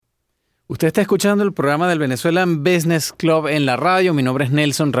Usted está escuchando el programa del Venezuelan Business Club en la radio. Mi nombre es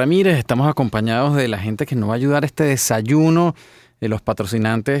Nelson Ramírez. Estamos acompañados de la gente que nos va a ayudar a este desayuno, de los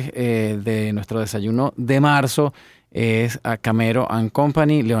patrocinantes de nuestro desayuno de marzo. Es a Camero &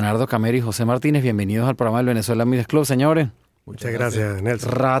 Company, Leonardo Camero y José Martínez. Bienvenidos al programa del Venezuelan Business Club, señores. Muchas gracias,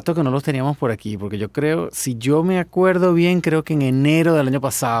 Nelson. Rato que no los teníamos por aquí, porque yo creo, si yo me acuerdo bien, creo que en enero del año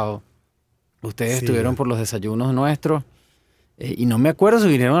pasado ustedes estuvieron por los desayunos nuestros. Y no me acuerdo si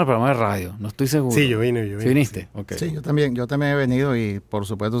vinieron al programa de radio, no estoy seguro. Sí, yo vine. ¿Sí viniste? Sí. Okay. Sí, yo también he venido y por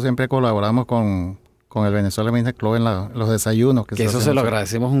supuesto siempre colaboramos con el Venezuelan Business Club en los desayunos. Que eso se lo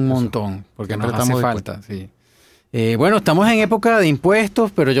agradecemos un montón, porque nos hace falta. Sí. Bueno, estamos en época de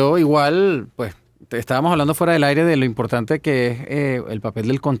impuestos, pero yo igual, pues, estábamos hablando fuera del aire de lo importante que es el papel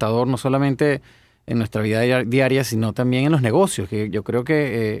del contador, no solamente en nuestra vida diaria, sino también en los negocios. Que yo creo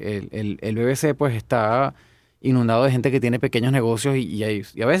que el BBC pues está inundado de gente que tiene pequeños negocios y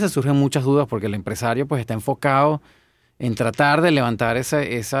a veces surgen muchas dudas porque el empresario pues está enfocado en tratar de levantar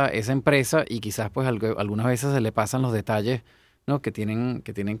esa empresa y quizás pues algunas veces se le pasan los detalles, ¿no? que tienen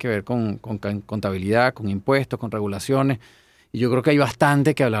que ver con contabilidad, con impuestos, con regulaciones. Y yo creo que hay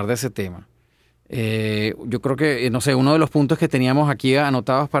bastante que hablar de ese tema. Yo creo que, no sé, uno de los puntos que teníamos aquí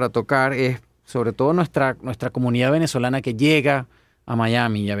anotados para tocar es sobre todo nuestra comunidad venezolana que llega a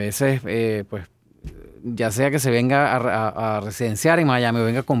Miami y a veces pues ya sea que se venga a residenciar en Miami o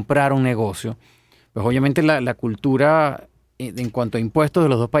venga a comprar un negocio, pues obviamente la cultura en cuanto a impuestos de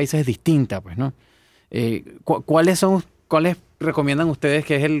los dos países es distinta, pues, ¿no? ¿Cuáles recomiendan ustedes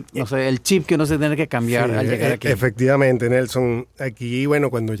que es el chip que uno se tiene que cambiar al llegar aquí? Efectivamente, Nelson. Aquí,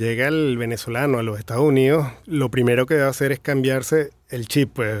 bueno, cuando llega el venezolano a los Estados Unidos, lo primero que debe hacer es cambiarse el chip,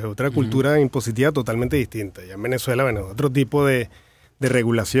 pues otra cultura impositiva totalmente distinta. Ya en Venezuela, bueno, otro tipo de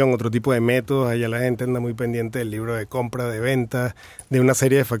regulación, otro tipo de métodos. Allá la gente anda muy pendiente del libro de compra, de venta, de una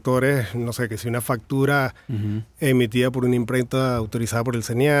serie de factores. No sé, que si una factura emitida por una imprenta autorizada por el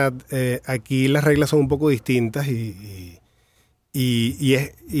CENIAT. Aquí las reglas son un poco distintas y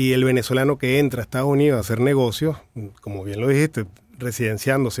el venezolano que entra a Estados Unidos a hacer negocios, como bien lo dijiste,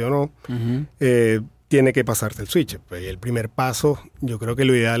 residenciándose o no, tiene que pasarse el switch. Pues el primer paso, yo creo que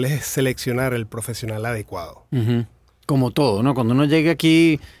lo ideal es seleccionar el profesional adecuado. Como todo, ¿no? Cuando uno llega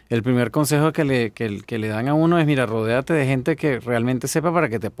aquí, el primer consejo que le dan a uno es, mira, rodéate de gente que realmente sepa para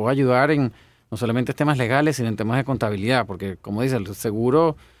que te pueda ayudar en no solamente temas legales, sino en temas de contabilidad, porque, como dice, el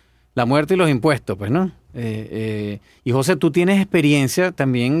seguro, la muerte y los impuestos, pues, ¿no? Y José, tú tienes experiencia,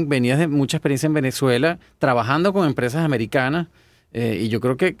 también venías de mucha experiencia en Venezuela, trabajando con empresas americanas, y yo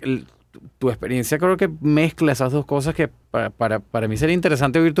creo que tu experiencia creo que mezcla esas dos cosas que para mí sería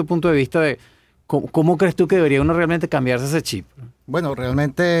interesante oír tu punto de vista de ¿cómo crees tú que debería uno realmente cambiarse ese chip? Bueno,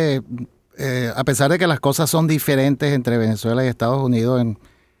 realmente, a pesar de que las cosas son diferentes entre Venezuela y Estados Unidos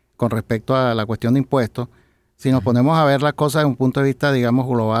con respecto a la cuestión de impuestos, si nos ponemos a ver las cosas desde un punto de vista, digamos,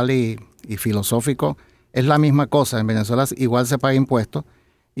 global y filosófico, es la misma cosa. En Venezuela igual se paga impuestos,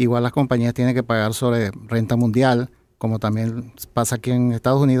 igual las compañías tienen que pagar sobre renta mundial, como también pasa aquí en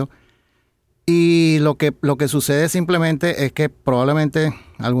Estados Unidos. Y lo que sucede simplemente es que probablemente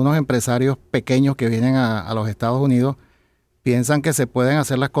algunos empresarios pequeños que vienen a los Estados Unidos piensan que se pueden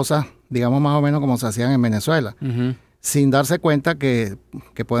hacer las cosas, digamos, más o menos como se hacían en Venezuela, sin darse cuenta que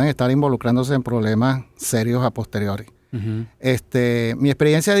pueden estar involucrándose en problemas serios a posteriori. Mi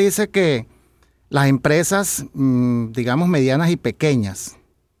experiencia dice que las empresas, digamos, medianas y pequeñas,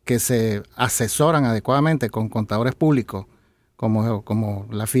 que se asesoran adecuadamente con contadores públicos, como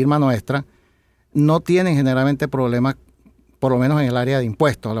la firma nuestra, no tienen generalmente problemas, por lo menos en el área de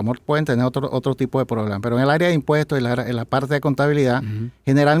impuestos. A lo mejor pueden tener otro tipo de problemas, pero en el área de impuestos y en la parte de contabilidad,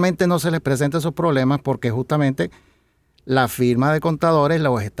 generalmente no se les presentan esos problemas porque justamente la firma de contadores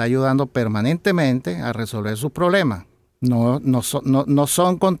los está ayudando permanentemente a resolver sus problemas. No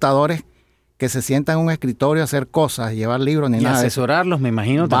son contadores que se sientan en un escritorio a hacer cosas, llevar libros ni nada. Y asesorarlos, me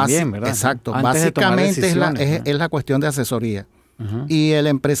imagino, también, ¿verdad? Exacto. Básicamente es la cuestión de asesoría. Y el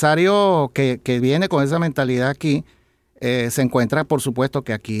empresario que viene con esa mentalidad aquí, se encuentra, por supuesto,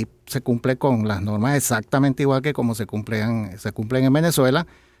 que aquí se cumple con las normas exactamente igual que como se cumplen en Venezuela,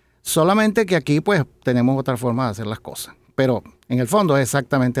 solamente que aquí pues tenemos otra forma de hacer las cosas. Pero en el fondo es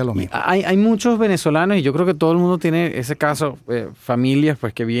exactamente lo mismo. Hay muchos venezolanos, y yo creo que todo el mundo tiene ese caso, familias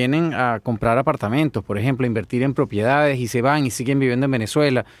pues que vienen a comprar apartamentos, por ejemplo, a invertir en propiedades y se van y siguen viviendo en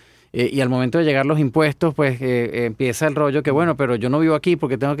Venezuela. Y al momento de llegar los impuestos, pues empieza el rollo que, bueno, pero yo no vivo aquí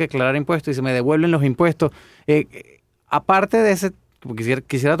porque tengo que declarar impuestos y se me devuelven los impuestos. Aparte de ese,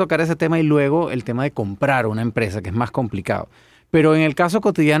 quisiera tocar ese tema y luego el tema de comprar una empresa, que es más complicado. Pero en el caso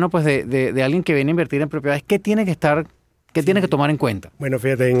cotidiano, pues de alguien que viene a invertir en propiedades, ¿qué tiene que estar ¿Qué tiene que tomar en cuenta? Bueno,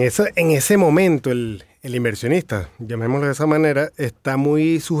 fíjate, en ese momento el inversionista, llamémoslo de esa manera, está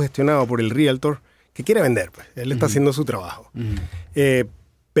muy sugestionado por el realtor que quiere vender. Pues. Él está haciendo su trabajo.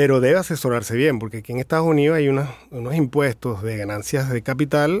 Pero debe asesorarse bien, porque aquí en Estados Unidos hay unos impuestos de ganancias de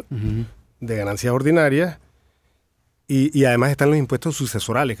capital, de ganancias ordinarias, y además están los impuestos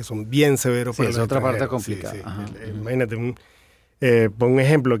sucesorales, que son bien severos para los extranjeros. Es otra parte complicada. Imagínate, pon un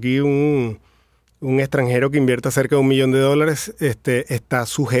ejemplo, aquí un extranjero que invierta cerca de $1 millón está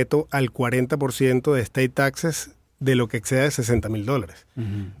sujeto al 40% de state taxes de lo que exceda de $60,000.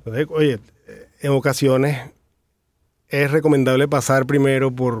 Entonces, oye, en ocasiones es recomendable pasar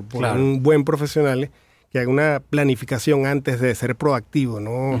primero por un buen profesional que haga una planificación antes de ser proactivo,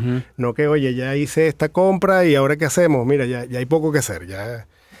 no que, oye, ya hice esta compra y ahora ¿qué hacemos? Mira, ya hay poco que hacer.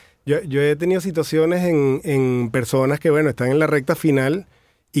 Yo he tenido situaciones en personas que, bueno, están en la recta final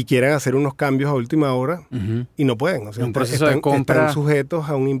y quieren hacer unos cambios a última hora y no pueden. O sea, un proceso de compra. Están sujetos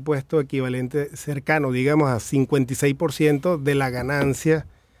a un impuesto equivalente cercano, digamos, a 56% de la ganancia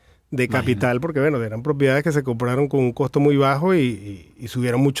de capital, porque bueno, eran propiedades que se compraron con un costo muy bajo y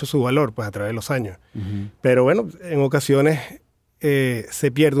subieron mucho su valor pues a través de los años. Pero bueno, en ocasiones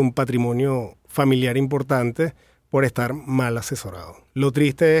se pierde un patrimonio familiar importante por estar mal asesorado. Lo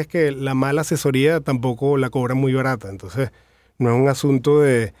triste es que la mala asesoría tampoco la cobran muy barata, entonces no es un asunto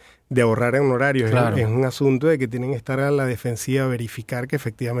de ahorrar en honorarios, es un asunto de que tienen que estar a la defensiva, verificar que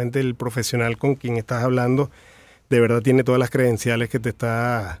efectivamente el profesional con quien estás hablando de verdad tiene todas las credenciales que te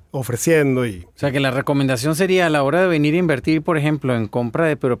está ofreciendo. O sea, que la recomendación sería a la hora de venir a invertir, por ejemplo, en compra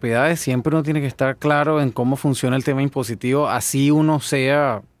de propiedades, siempre uno tiene que estar claro en cómo funciona el tema impositivo, así uno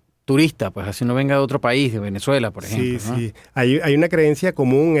sea turista, pues así uno venga de otro país, de Venezuela, por ejemplo. Sí, ¿no? sí. Hay una creencia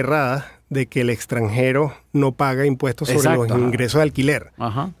común errada de que el extranjero no paga impuestos sobre los ingresos de alquiler.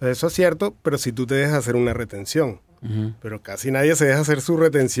 Eso es cierto, pero si tú te dejas hacer una retención. Pero casi nadie se deja hacer su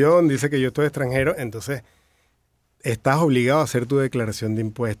retención, dice que yo estoy extranjero, entonces estás obligado a hacer tu declaración de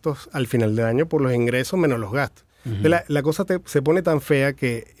impuestos al final del año por los ingresos menos los gastos. La cosa se pone tan fea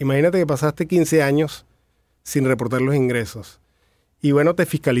que imagínate que pasaste 15 años sin reportar los ingresos y bueno, te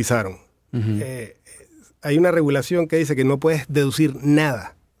fiscalizaron. Hay una regulación que dice que no puedes deducir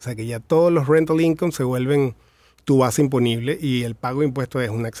nada. O sea que ya todos los rental income se vuelven tu base imponible y el pago de impuestos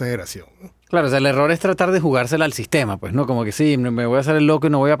es una exageración, ¿no? Claro, o sea, el error es tratar de jugársela al sistema, pues, ¿no? Como que sí, me voy a hacer el loco y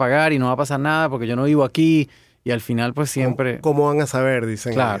no voy a pagar y no va a pasar nada porque yo no vivo aquí. Y al final, pues siempre... ¿Cómo van a saber?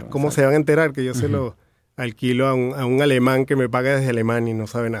 Dicen. Claro. ¿Cómo se van a enterar que yo se lo alquilo a un alemán que me paga desde Alemania y no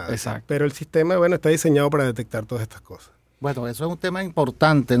sabe nada? Exacto. Pero el sistema, bueno, está diseñado para detectar todas estas cosas. Bueno, eso es un tema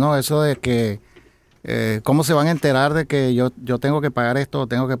importante, ¿no? Eso de que cómo se van a enterar de que yo tengo que pagar esto o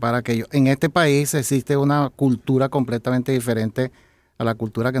tengo que pagar aquello. En este país existe una cultura completamente diferente a la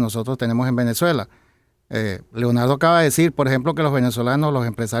cultura que nosotros tenemos en Venezuela. Leonardo acaba de decir, por ejemplo, que los venezolanos, los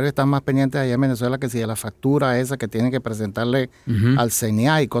empresarios están más pendientes allá en Venezuela que si de la factura esa que tienen que presentarle al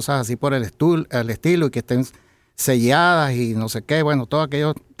CENIA y cosas así por el estilo y que estén selladas y no sé qué. Bueno, todos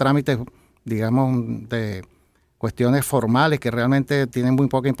aquellos trámites, digamos, de cuestiones formales que realmente tienen muy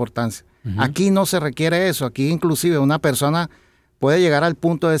poca importancia. Aquí no se requiere eso. Aquí inclusive una persona puede llegar al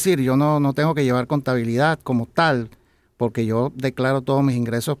punto de decir, yo no tengo que llevar contabilidad como tal porque yo declaro todos mis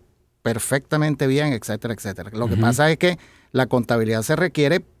ingresos perfectamente bien, etcétera, etcétera. Lo que pasa es que la contabilidad se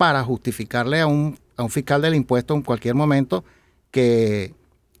requiere para justificarle a un fiscal del impuesto en cualquier momento que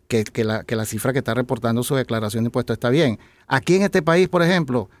la cifra que está reportando su declaración de impuestos está bien. Aquí en este país, por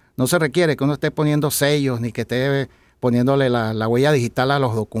ejemplo, no se requiere que uno esté poniendo sellos ni que esté poniéndole la huella digital a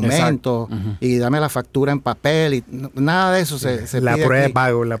los documentos y dame la factura en papel y nada de eso se la pide prueba aquí. de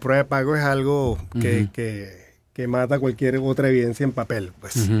pago. La prueba de pago es algo que mata cualquier otra evidencia en papel.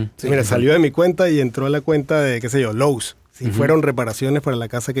 Pues. Sí, mira, salió de mi cuenta y entró a la cuenta de, qué sé yo, Lowe's. Si fueron reparaciones para la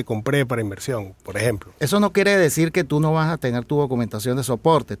casa que compré para inversión, por ejemplo. Eso no quiere decir que tú no vas a tener tu documentación de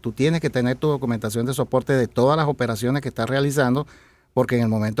soporte. Tú tienes que tener tu documentación de soporte de todas las operaciones que estás realizando, porque en el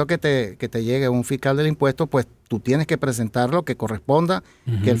momento que te llegue un fiscal del impuesto, pues tú tienes que presentar lo que corresponda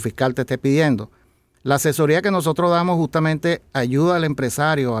que el fiscal te esté pidiendo. La asesoría que nosotros damos justamente ayuda al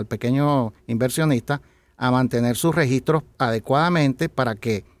empresario, al pequeño inversionista, a mantener sus registros adecuadamente para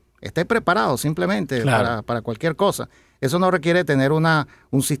que esté preparado simplemente para cualquier cosa. Eso no requiere tener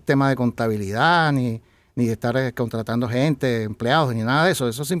un sistema de contabilidad, ni de estar contratando gente, empleados, ni nada de eso.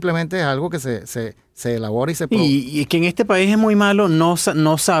 Eso simplemente es algo que se elabora y se... Y que en este país es muy malo no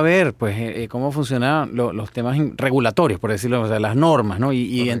saber pues cómo funcionan los temas regulatorios, por decirlo, o sea, las normas, ¿no?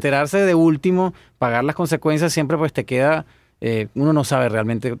 Y enterarse de último, pagar las consecuencias, siempre pues te queda... uno no sabe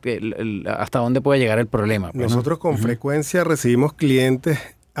realmente hasta dónde puede llegar el problema. Pues, nosotros con frecuencia recibimos clientes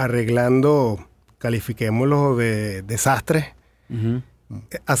arreglando califiquémoslo de desastres,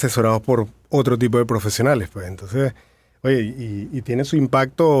 asesorados por otro tipo de profesionales, pues. Entonces, oye, y tiene su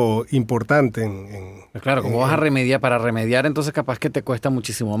impacto importante Claro, ¿cómo vas a remediar? Para remediar, entonces capaz que te cuesta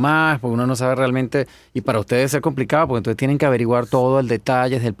muchísimo más, porque uno no sabe realmente, y para ustedes es complicado, porque entonces tienen que averiguar todo el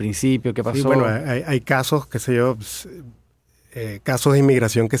detalle desde el principio, qué pasó. Sí, bueno, hay casos, qué sé yo, casos de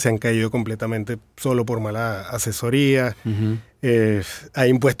inmigración que se han caído completamente solo por mala asesoría. Hay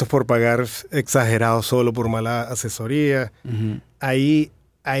impuestos por pagar exagerados solo por mala asesoría. Hay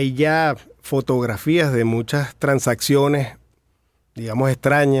ya fotografías de muchas transacciones, digamos,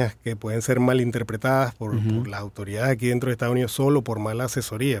 extrañas, que pueden ser malinterpretadas por las autoridades aquí dentro de Estados Unidos solo por mala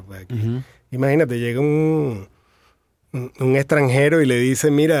asesoría. Pues aquí, imagínate, llega un extranjero y le dice,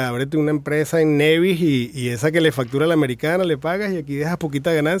 mira, ábrete una empresa en Nevis y esa que le factura a la americana le pagas y aquí dejas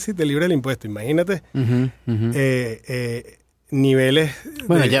poquita ganancia y te libra el impuesto. Imagínate niveles...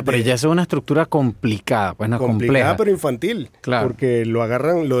 Bueno, pero ya es una estructura complicada, pues no complicada, compleja. Pero infantil. Claro. Porque lo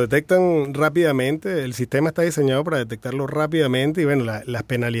agarran, lo detectan rápidamente, el sistema está diseñado para detectarlo rápidamente y bueno, las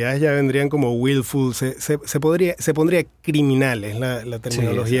penalidades ya vendrían como willful, se pondría criminal, es la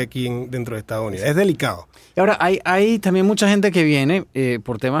terminología aquí dentro de Estados Unidos. Es delicado. Y ahora, hay también mucha gente que viene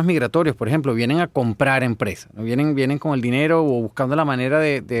por temas migratorios, por ejemplo, vienen a comprar empresas, ¿no? Vienen con el dinero o buscando la manera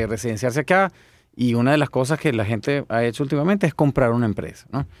de residenciarse acá. Y una de las cosas que la gente ha hecho últimamente es comprar una empresa,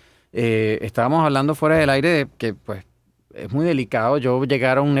 ¿no? Estábamos hablando fuera del aire de que, pues, es muy delicado yo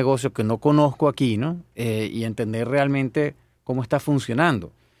llegar a un negocio que no conozco aquí, ¿no? Y entender realmente cómo está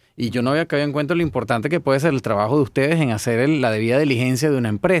funcionando. Y yo no había caído en cuenta lo importante que puede ser el trabajo de ustedes en hacer la debida diligencia de una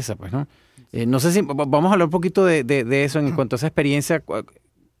empresa, pues, ¿no? No sé si vamos a hablar un poquito de eso en cuanto a esa experiencia.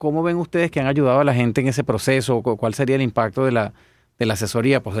 ¿Cómo ven ustedes que han ayudado a la gente en ese proceso? ¿Cuál sería el impacto de la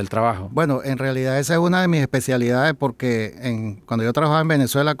asesoría, pues, del trabajo? Bueno, en realidad esa es una de mis especialidades porque cuando yo trabajaba en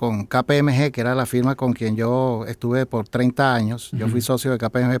Venezuela con KPMG, que era la firma con quien yo estuve por 30 años, yo fui socio de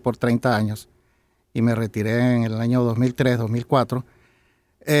KPMG por 30 años y me retiré en el año 2003, 2004.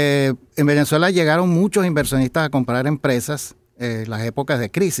 En Venezuela llegaron muchos inversionistas a comprar empresas en las épocas de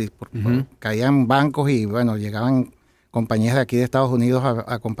crisis, porque caían bancos y bueno, llegaban compañías de aquí de Estados Unidos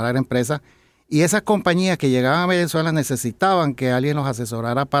a comprar empresas. Y esas compañías que llegaban a Venezuela necesitaban que alguien los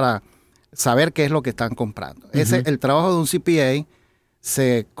asesorara para saber qué es lo que están comprando. El trabajo de un CPA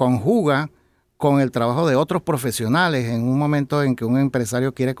se conjuga con el trabajo de otros profesionales en un momento en que un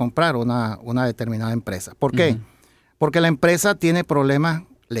empresario quiere comprar una determinada empresa. ¿Por qué? Porque la empresa tiene problemas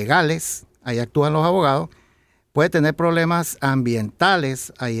legales, ahí actúan los abogados, puede tener problemas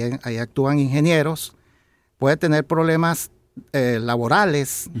ambientales, ahí actúan ingenieros, puede tener problemas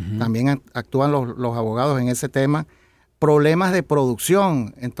laborales, también actúan los abogados en ese tema, problemas de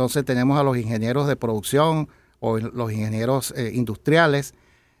producción, entonces tenemos a los ingenieros de producción o los ingenieros industriales,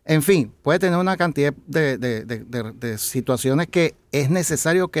 en fin, puede tener una cantidad de situaciones que es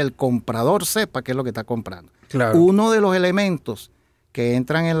necesario que el comprador sepa qué es lo que está comprando. Claro. Uno de los elementos que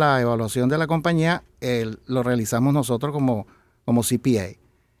entran en la evaluación de la compañía lo realizamos nosotros como CPA.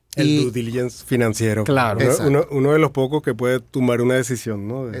 El due diligence financiero. Claro. Uno de los pocos que puede tomar una decisión,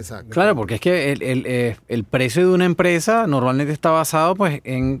 ¿no? Exacto. Claro, porque es que el precio de una empresa normalmente está basado, pues,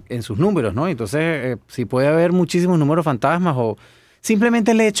 en sus números, ¿no? Entonces, si puede haber muchísimos números fantasmas o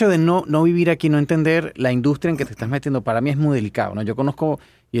simplemente el hecho de no vivir aquí, no entender la industria en que te estás metiendo, para mí es muy delicado, ¿no? Yo conozco,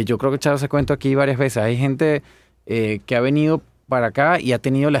 y yo creo que Charo se cuento aquí varias veces, hay gente que ha venido para acá y ha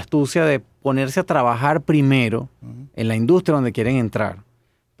tenido la astucia de ponerse a trabajar primero en la industria donde quieren entrar,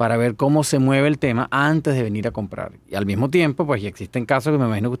 para ver cómo se mueve el tema antes de venir a comprar. Y al mismo tiempo, pues, existen casos que me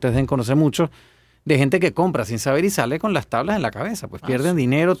imagino que ustedes deben conocer mucho, de gente que compra sin saber y sale con las tablas en la cabeza. Pues pierden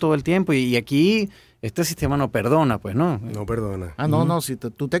dinero todo el tiempo y aquí este sistema no perdona, pues, ¿no? No perdona. No, si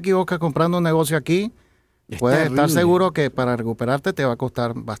tú te equivocas comprando un negocio aquí, puedes estar seguro que para recuperarte te va a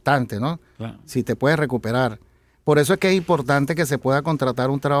costar bastante, ¿no? Claro. Si te puedes recuperar. Por eso es que es importante que se pueda contratar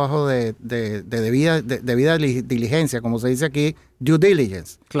un trabajo de debida diligencia, como se dice aquí, due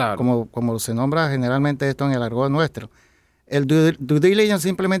diligence, Claro. como se nombra generalmente esto en el argot nuestro. El due diligence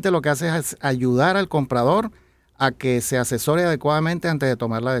simplemente lo que hace es ayudar al comprador a que se asesore adecuadamente antes de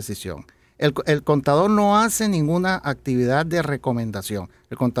tomar la decisión. El contador no hace ninguna actividad de recomendación.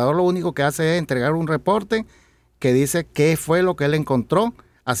 El contador lo único que hace es entregar un reporte que dice qué fue lo que él encontró.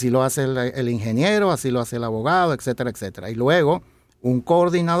 Así lo hace el ingeniero, así lo hace el abogado, etcétera, etcétera. Y luego, un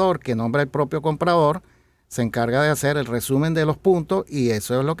coordinador que nombra el propio comprador se encarga de hacer el resumen de los puntos y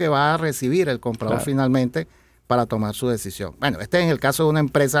eso es lo que va a recibir el comprador finalmente para tomar su decisión. Bueno, este es en el caso de una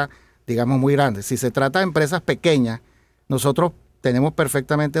empresa, digamos, muy grande. Si se trata de empresas pequeñas, nosotros tenemos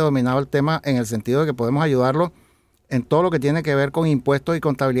perfectamente dominado el tema en el sentido de que podemos ayudarlos en todo lo que tiene que ver con impuestos y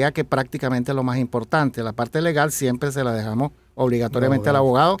contabilidad, que prácticamente es lo más importante. La parte legal siempre se la dejamos obligatoriamente al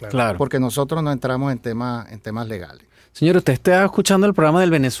abogado, claro, porque nosotros no entramos en temas legales. Señor, usted está escuchando el programa del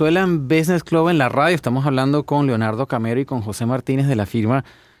Venezuelan Business Club en la radio. Estamos hablando con Leonardo Camero y con José Martínez de la firma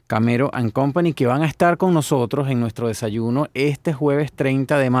Camero & Company, que van a estar con nosotros en nuestro desayuno este jueves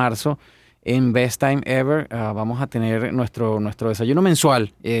 30 de marzo en Best Time Ever. Vamos a tener nuestro desayuno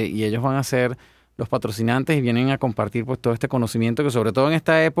mensual y ellos van a ser los patrocinantes y vienen a compartir pues todo este conocimiento que sobre todo en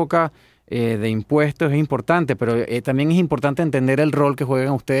esta época de impuestos es importante, pero también es importante entender el rol que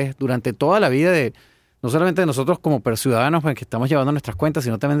juegan ustedes durante toda la vida no solamente de nosotros como ciudadanos pues, que estamos llevando nuestras cuentas,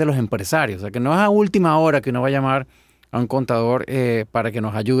 sino también de los empresarios. O sea, que no es a última hora que uno va a llamar a un contador para que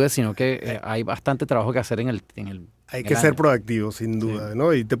nos ayude, sino que hay bastante trabajo que hacer en el Hay que ser proactivo, sin duda, sí.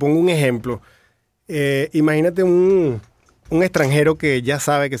 ¿No? Y te pongo un ejemplo. Imagínate un extranjero que ya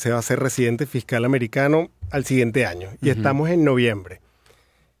sabe que se va a hacer residente fiscal americano al siguiente año. Y estamos en noviembre.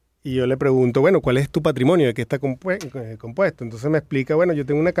 Y yo le pregunto, bueno, ¿cuál es tu patrimonio? ¿De qué está compuesto? Entonces me explica, bueno, yo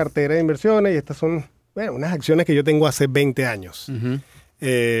tengo una cartera de inversiones y estas son, bueno, unas acciones que yo tengo hace 20 años.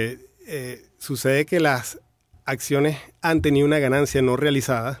 Sucede que las acciones han tenido una ganancia no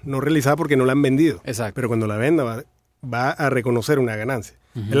realizada porque no la han vendido. Exacto. Pero cuando la venda va a reconocer una ganancia.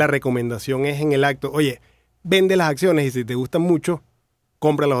 La recomendación es en el acto, oye, vende las acciones y si te gustan mucho,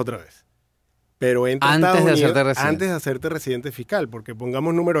 cómpralas otra vez. Pero antes de hacerte residente fiscal, porque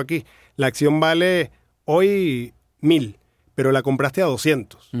pongamos número aquí, la acción vale hoy 1,000, pero la compraste a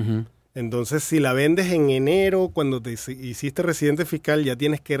 200. Entonces, si la vendes en enero, cuando te hiciste residente fiscal, ya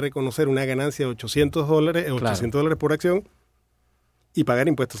tienes que reconocer una ganancia de $800 por acción y pagar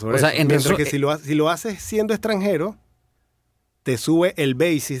impuestos sobre eso. Mientras que si lo haces siendo extranjero, te sube el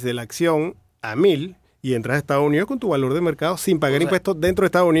basis de la acción a 1,000 y entras a Estados Unidos con tu valor de mercado sin pagar impuestos dentro de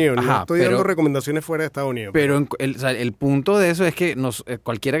Estados Unidos. No estoy dando recomendaciones fuera de Estados Unidos. Pero el punto de eso es que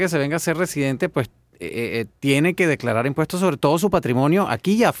cualquiera que se venga a ser residente, pues tiene que declarar impuestos sobre todo su patrimonio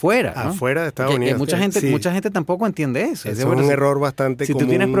aquí y afuera, ¿no? Afuera de Estados Unidos. Mucha gente tampoco entiende eso. Es un error bastante común. Si tú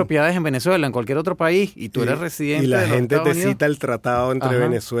tienes propiedades en Venezuela, en cualquier otro país, y tú eres residente y la de los gente Estados te Unidos, cita el tratado entre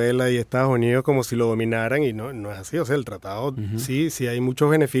Venezuela y Estados Unidos como si lo dominaran y no es así. O sea, el tratado, sí hay muchos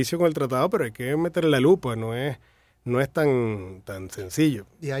beneficios con el tratado, pero hay que meterle la lupa, no es tan sencillo.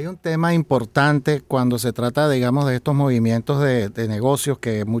 Y hay un tema importante cuando se trata, digamos, de estos movimientos de negocios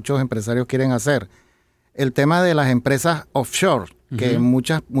que muchos empresarios quieren hacer. El tema de las empresas offshore, que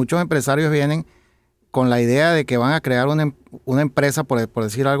muchos empresarios vienen con la idea de que van a crear una empresa, por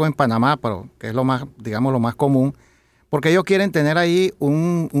decir algo, en Panamá, pero que es lo más común, porque ellos quieren tener ahí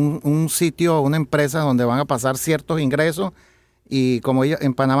un sitio, una empresa donde van a pasar ciertos ingresos y como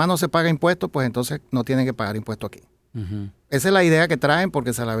en Panamá no se paga impuestos, pues entonces no tienen que pagar impuestos aquí. Esa es la idea que traen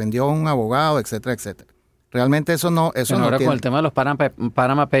porque se la vendió un abogado, etcétera, etcétera. Realmente eso no ahora tiene. Con el tema de los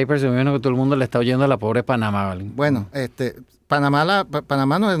Panama Papers, yo me imagino que todo el mundo le está oyendo a la pobre Panamá, ¿vale? Bueno, Panamá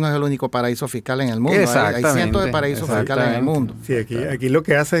no es el único paraíso fiscal en el mundo. Hay cientos de paraísos fiscales en el mundo. Sí, aquí lo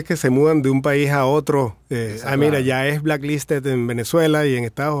que hace es que se mudan de un país a otro. Mira, ya es blacklisted en Venezuela y en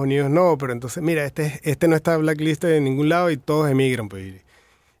Estados Unidos no, pero entonces, mira, este no está blacklisted en ningún lado y todos emigran, pues.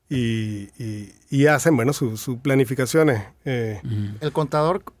 Y hacen, bueno, sus planificaciones. El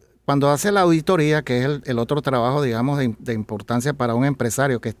contador, cuando hace la auditoría, que es el otro trabajo, digamos, de importancia para un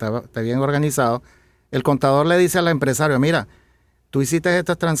empresario que está bien organizado, el contador le dice al empresario, mira, tú hiciste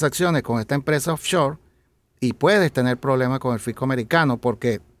estas transacciones con esta empresa offshore y puedes tener problemas con el fisco americano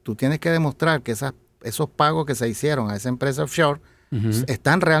porque tú tienes que demostrar que esos pagos que se hicieron a esa empresa offshore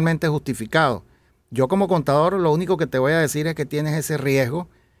están realmente justificados. Yo como contador lo único que te voy a decir es que tienes ese riesgo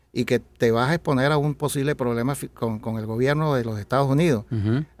y que te vas a exponer a un posible problema con el gobierno de los Estados Unidos.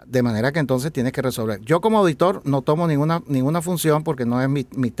 De manera que entonces tienes que resolver. Yo como auditor no tomo ninguna función porque no es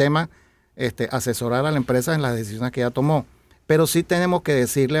mi tema asesorar a la empresa en las decisiones que ella tomó. Pero sí tenemos que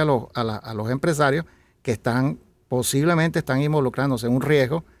decirle a los empresarios que posiblemente están involucrándose en un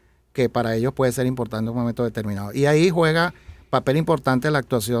riesgo que para ellos puede ser importante en un momento determinado. Y ahí juega papel importante la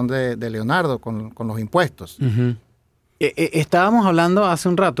actuación de Leonardo con los impuestos. Estábamos hablando hace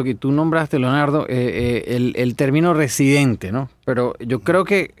un rato que tú nombraste, Leonardo, el término residente, ¿no? Pero yo creo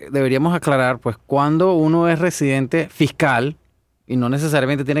que deberíamos aclarar, pues, cuando uno es residente fiscal, y no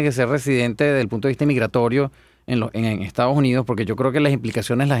necesariamente tiene que ser residente desde el punto de vista migratorio en Estados Unidos, porque yo creo que las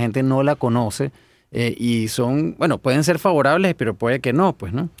implicaciones la gente no la conoce y pueden ser favorables, pero puede que no,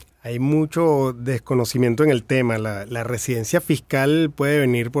 pues, ¿no? Hay mucho desconocimiento en el tema. La residencia fiscal puede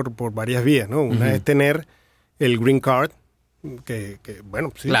venir por varias vías, ¿no? Una es tener el green card, que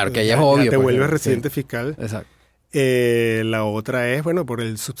bueno, sí, claro, que ya es obvio. Te vuelves residente fiscal. Exacto. La otra es, bueno, por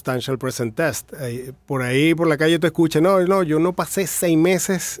el Substantial Present Test. Por ahí, por la calle, tú escuchas, no, yo no pasé 6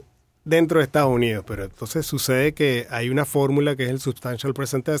 meses dentro de Estados Unidos, pero entonces sucede que hay una fórmula que es el Substantial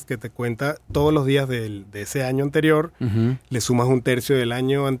Present Test que te cuenta todos los días de ese año anterior, le sumas 1/3 del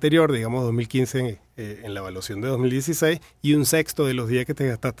año anterior, digamos 2015 en la evaluación de 2016, y 1/6 de los días que te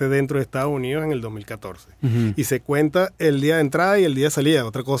gastaste dentro de Estados Unidos en el 2014. Y se cuenta el día de entrada y el día de salida,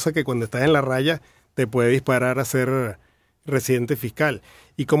 otra cosa que cuando estás en la raya te puede disparar a ser residente fiscal.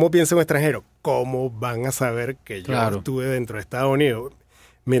 ¿Y cómo piensa un extranjero? ¿Cómo van a saber que yo estuve dentro de Estados Unidos?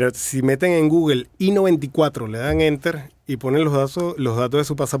 Mira, si meten en Google I-94, le dan Enter y ponen los datos de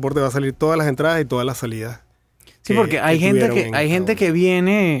su pasaporte, va a salir todas las entradas y todas las salidas. Sí, porque hay gente que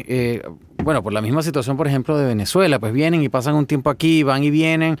viene, bueno, por la misma situación, por ejemplo, de Venezuela, pues vienen y pasan un tiempo aquí, van y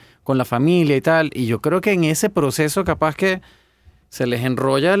vienen con la familia y tal, y yo creo que en ese proceso capaz que se les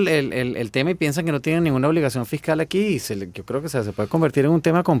enrolla el tema y piensan que no tienen ninguna obligación fiscal aquí y yo creo que se puede convertir en un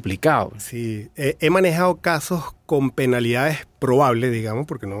tema complicado. Sí, he manejado casos con penalidades probables, digamos,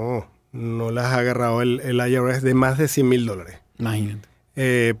 porque no las ha agarrado el IRS de más de $100,000. Imagínate.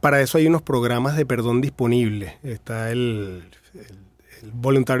 Para eso hay unos programas de perdón disponibles. Está el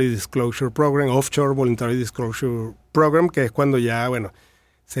Voluntary Disclosure Program, Offshore Voluntary Disclosure Program, que es cuando ya, bueno,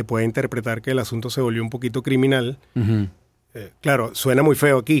 se puede interpretar que el asunto se volvió un poquito criminal. Claro, suena muy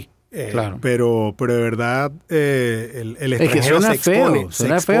feo aquí, claro. pero de verdad el extranjero es que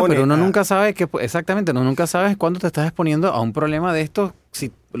suena feo, pero uno nunca sabe exactamente, uno nunca sabes cuándo te estás exponiendo a un problema de estos.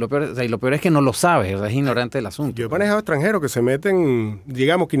 Si, lo peor es que no lo sabes, o sea, es ignorante del asunto. Yo he manejado extranjeros que se meten,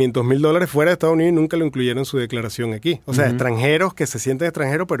 digamos, $500,000 fuera de Estados Unidos y nunca lo incluyeron en su declaración aquí. O sea, extranjeros que se sienten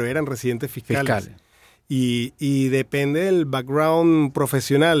extranjeros, pero eran residentes fiscales. Y depende del background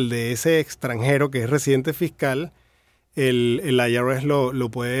profesional de ese extranjero que es residente fiscal. El IRS lo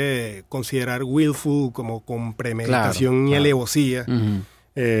puede considerar willful, como con premeditación y alevosía.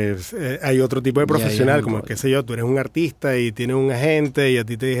 Hay otro tipo de profesional, como qué sé yo, tú eres un artista y tienes un agente y a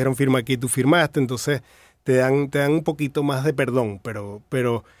ti te dijeron firma aquí, tú firmaste, entonces te dan un poquito más de perdón,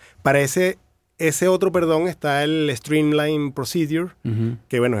 pero para ese otro perdón está el Streamline Procedure,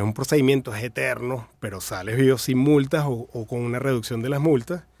 que bueno, es un procedimiento eterno, pero sales vivo sin multas o con una reducción de las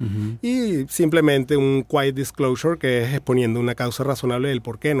multas. Y simplemente un Quiet Disclosure, que es exponiendo una causa razonable del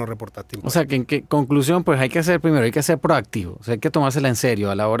por qué no reportaste impuestos. O sea, que en conclusión, pues hay que ser proactivo. O sea, hay que tomársela en serio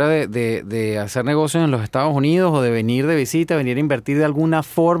a la hora de hacer negocios en los Estados Unidos o de venir de visita, venir a invertir de alguna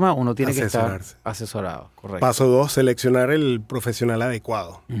forma, uno tiene que estar asesorado. Correcto. Paso 2, seleccionar el profesional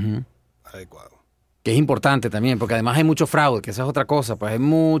adecuado. Que es importante también, porque además hay mucho fraude, que esa es otra cosa, pues hay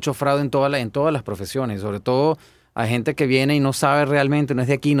mucho fraude en todas las profesiones, sobre todo hay gente que viene y no sabe realmente, no es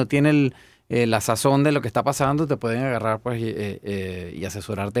de aquí, no tiene la sazón de lo que está pasando, te pueden agarrar pues y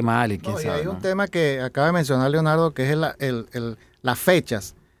asesorarte mal y quién sabe. Hay un tema que acaba de mencionar Leonardo, que es las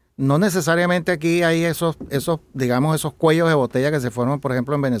fechas. No necesariamente aquí hay esos cuellos de botella que se forman, por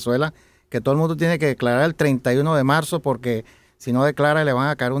ejemplo, en Venezuela, que todo el mundo tiene que declarar el 31 de marzo porque si no declara le van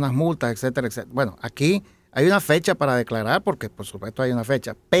a caer unas multas, etcétera, etcétera. Bueno, aquí hay una fecha para declarar porque por supuesto hay una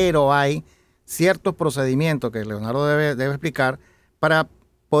fecha, pero hay ciertos procedimientos que Leonardo debe explicar para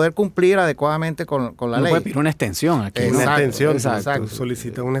poder cumplir adecuadamente con la ley. Puede pedir una extensión aquí. Exacto. Tú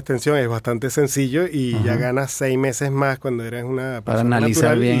solicitas una extensión, es bastante sencillo y ya ganas 6 meses más cuando eres una persona para analizar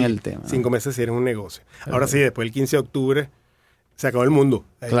natural bien el tema. 5 meses si eres un negocio. Ahora sí, después del 15 de octubre se acabó el mundo.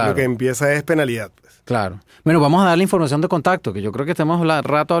 Lo que empieza es penalidad. Claro. Bueno, vamos a dar la información de contacto, que yo creo que estamos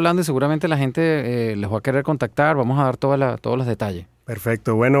rato hablando y seguramente la gente les va a querer contactar. Vamos a dar todos los detalles.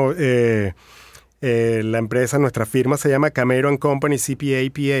 Perfecto. Bueno, la empresa, nuestra firma se llama Camero & Company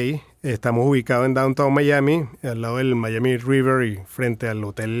CPA PA. Estamos ubicados en Downtown Miami, al lado del Miami River y frente al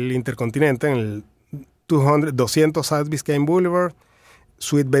Hotel Intercontinental, en el 200 South Biscayne Boulevard,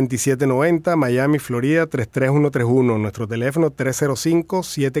 Suite 2790, Miami, Florida, 33131. Nuestro teléfono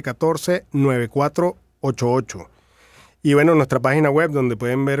 305-714-9488. Y bueno, nuestra página web donde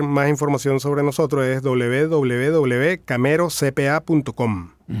pueden ver más información sobre nosotros es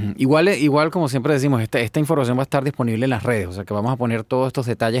www.camerocpa.com. Igual como siempre decimos, esta información va a estar disponible en las redes, o sea que vamos a poner todos estos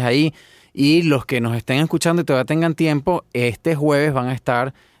detalles ahí y los que nos estén escuchando y todavía tengan tiempo, este jueves van a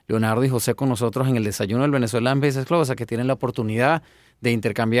estar Leonardo y José con nosotros en el desayuno del Venezuelan Business Club, o sea que tienen la oportunidad de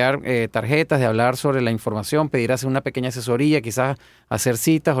intercambiar tarjetas, de hablar sobre la información, pedir hacer una pequeña asesoría, quizás hacer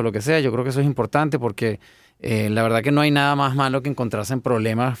citas o lo que sea. Yo creo que eso es importante porque la verdad que no hay nada más malo que encontrarse en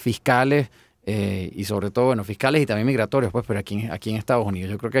problemas fiscales y sobre todo, bueno, fiscales y también migratorios, pues, pero aquí en Estados Unidos.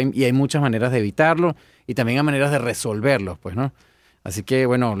 Yo creo que hay muchas maneras de evitarlo y también hay maneras de resolverlos, pues, ¿no? Así que,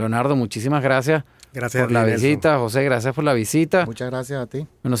 bueno, Leonardo, muchísimas gracias Gracias por la visita. José, gracias por la visita. Muchas gracias a ti.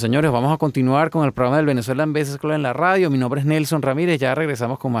 Bueno, señores, vamos a continuar con el programa del Venezuelan Business School en la radio. Mi nombre es Nelson Ramírez. Ya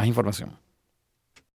regresamos con más información.